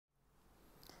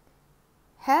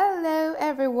Hello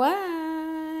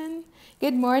everyone!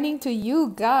 Good morning to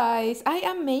you guys! I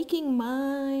am making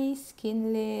my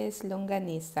skinless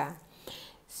longanisa.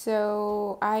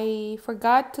 So I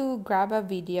forgot to grab a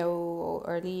video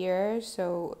earlier,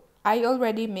 so I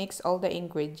already mixed all the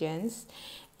ingredients,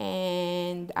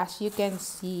 and as you can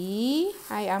see,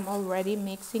 I am already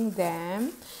mixing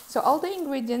them. So all the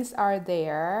ingredients are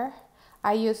there.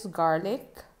 I use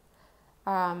garlic,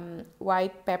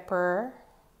 white pepper,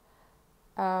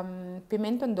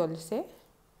 pimentón dulce,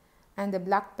 and the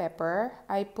black pepper.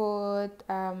 I put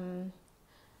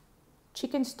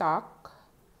chicken stock,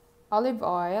 olive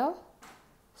oil,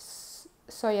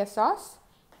 soya sauce,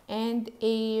 and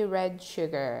a red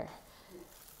sugar.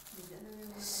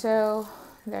 So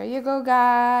there you go,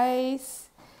 guys.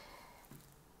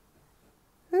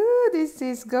 Ooh, this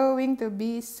is going to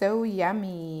be so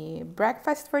yummy.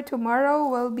 Breakfast for tomorrow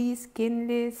will be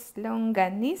skinless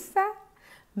longanisa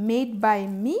made by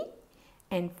me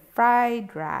and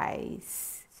fried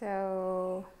rice.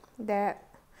 So there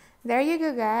you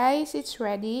go, guys. It's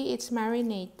ready. It's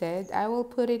marinated. I will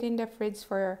put it in the fridge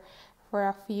for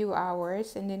a few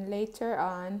hours, and then later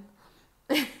on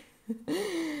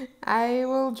I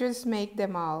will just make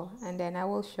them all, and then I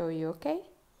will show you, okay?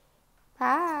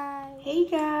 Bye! Hey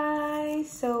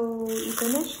guys! So, ito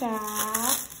na siya.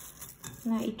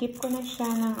 Naikip ko na siya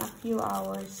ng a few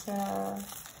hours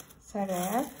sa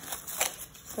ref.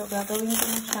 So, gagawin ko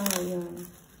na siya ngayon.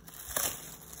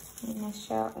 Ayan na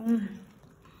siya.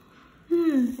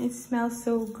 It smells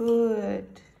so good.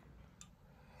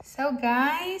 So,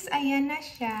 guys, ayan na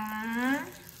siya.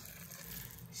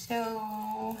 So,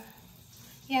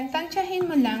 yan, tansyahin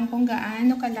mo lang kung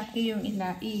gaano kalaki yung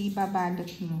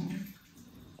ibabalot mo.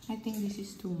 I think this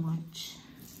is too much.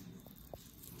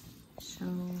 So,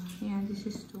 yeah, this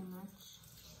is too much.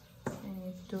 I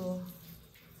need to...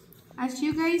 As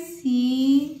you guys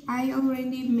see, I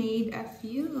already made a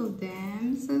few of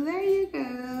them. So, there you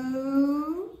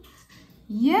go.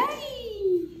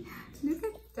 Yay! Look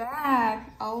at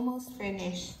that. Almost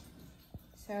finished.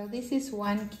 So, this is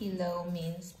 1 kilo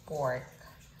minced pork.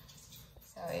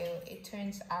 So, it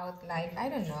turns out like, I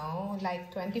don't know, like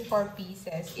 24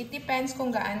 pieces. It depends kung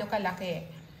gaano kalaki.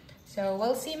 So,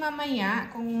 we'll see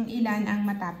mamaya kung ilan ang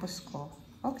matapos ko.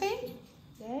 Okay?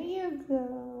 There you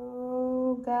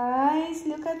go, guys.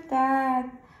 Look at that.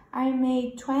 I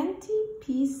made 20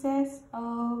 pieces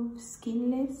of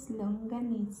skinless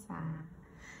longanisa.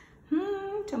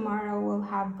 Tomorrow we'll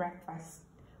have breakfast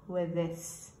with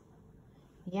this.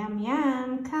 Yum,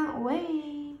 yum. Can't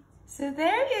wait. So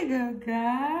there you go,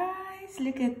 guys.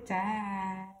 Look at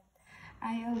that.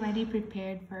 I already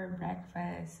prepared for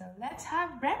breakfast. So let's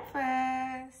have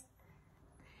breakfast.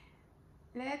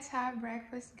 Let's have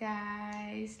breakfast,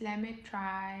 guys. Let me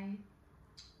try.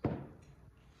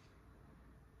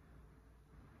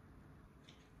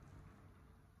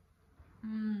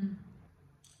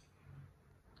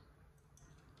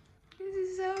 This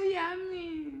is so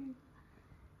yummy.